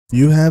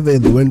You have a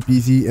low-end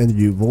PC and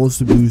you want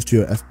to boost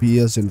your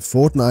FPS in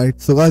Fortnite.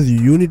 So guys,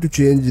 you need to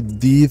change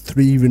these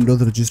 3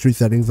 Windows Registry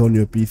settings on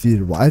your PC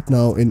right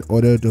now in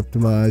order to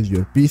optimize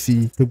your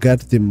PC to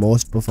get the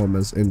most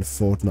performance in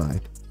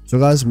Fortnite. So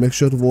guys, make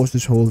sure to watch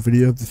this whole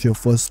video. If this is your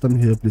first time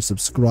here, please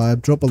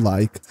subscribe, drop a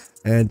like,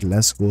 and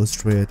let's go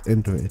straight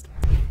into it.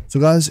 So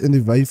guys, in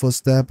the very first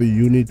step,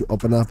 you need to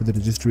open up the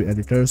registry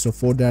editor. So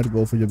for that,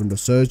 go for your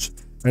Windows search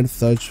and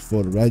search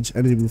for reg,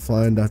 and you will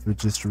find that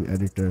registry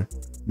editor.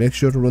 Make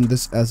sure to run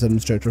this as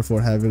administrator for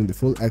having the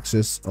full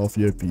access of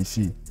your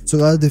PC. So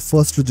guys, the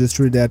first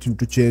registry that you need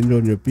to change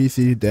on your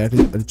PC, that is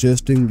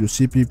adjusting your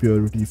CPU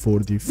purity for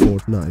the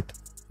Fortnite.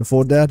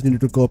 For that, you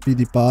need to copy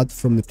the path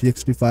from the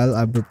txt file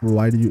I will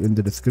provide you in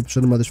the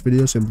description of this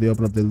video. Simply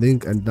open up the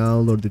link and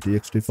download the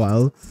txt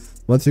file.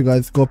 Once you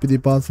guys copy the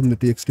path from the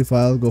txt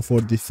file, go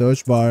for the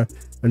search bar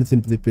and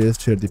simply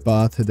paste here the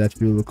path that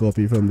you will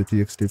copy from the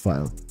txt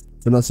file.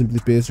 So now simply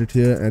paste it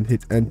here and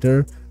hit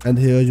enter, and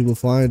here you will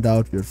find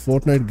out your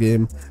Fortnite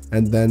game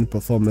and then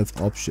performance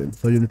option.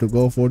 So you need to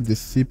go for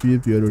this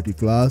CPU purity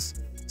class.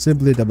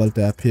 Simply double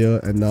tap here,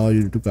 and now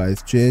you need to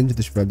guys change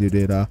this value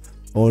data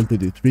onto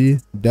the 3,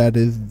 that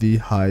is the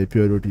high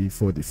purity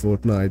for the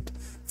Fortnite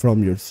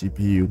from your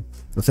CPU.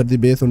 So set the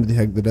base onto the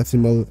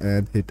hexadecimal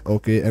and hit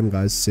OK, and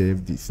guys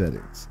save the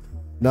settings.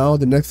 Now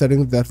the next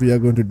settings that we are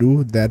going to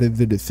do, that is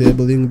the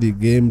disabling the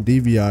game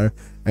DVR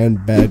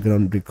and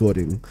background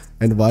recording.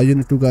 And why you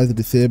need to guys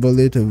disable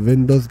it,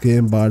 Windows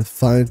game bar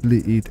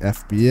silently eat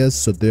FPS,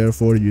 so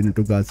therefore you need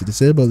to guys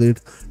disable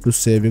it to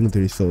saving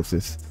the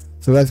resources.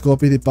 So guys,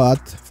 copy the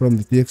path from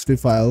the txt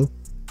file,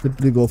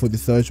 simply go for the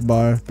search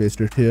bar, paste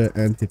it here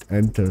and hit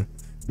enter.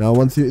 Now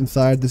once you're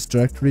inside this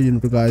directory, you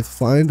need to guys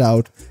find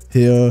out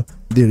here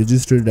the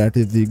registry that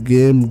is the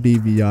game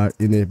DVR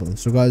enable.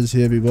 So guys,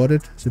 here we got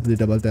it. Simply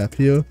double tap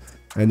here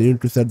and you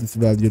need to set this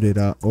value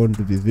data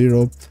onto the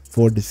 0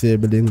 for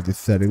disabling the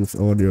settings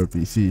on your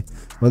PC.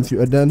 Once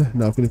you are done,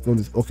 now click on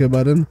this OK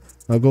button.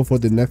 Now go for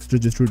the next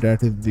registry,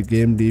 that is the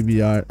game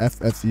DVR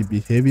FSE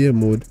behavior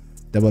mode.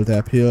 Double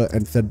tap here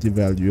and set the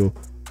value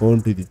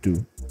onto the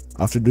 2.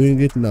 After doing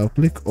it, now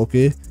click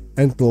OK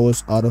and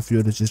close out of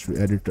your registry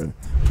editor.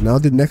 Now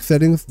the next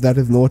settings, that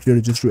is not your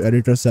registry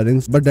editor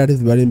settings, but that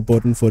is very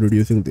important for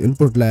reducing the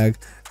input lag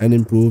and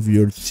improve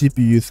your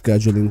CPU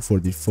scheduling for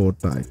the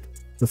Fortnite.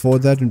 So for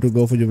that, you need to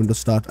go for your Windows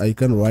Start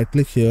icon, right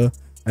click here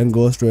and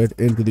go straight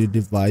into the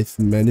device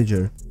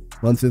manager.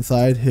 Once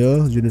inside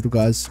here, you need to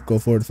guys go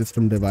for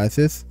system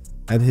devices,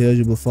 and here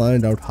you will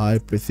find out high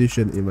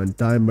precision event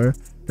timer,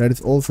 that is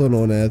also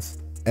known as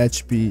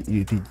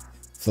HPET.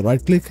 So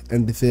right click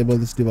and disable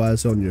this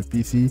device on your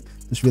PC.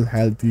 This will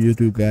help you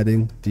to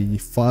getting the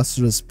fast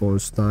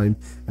response time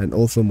and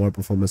also more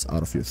performance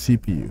out of your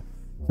CPU.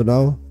 So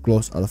now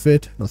close out of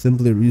it. Now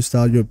simply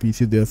restart your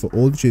PC there for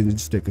all the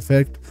changes to take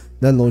effect.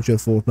 Then launch your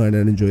Fortnite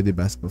and enjoy the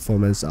best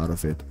performance out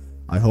of it.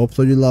 I hope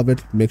so you love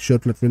it. Make sure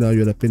to let me know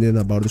your opinion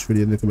about this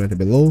video in the comment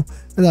below,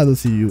 and I will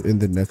see you in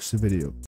the next video.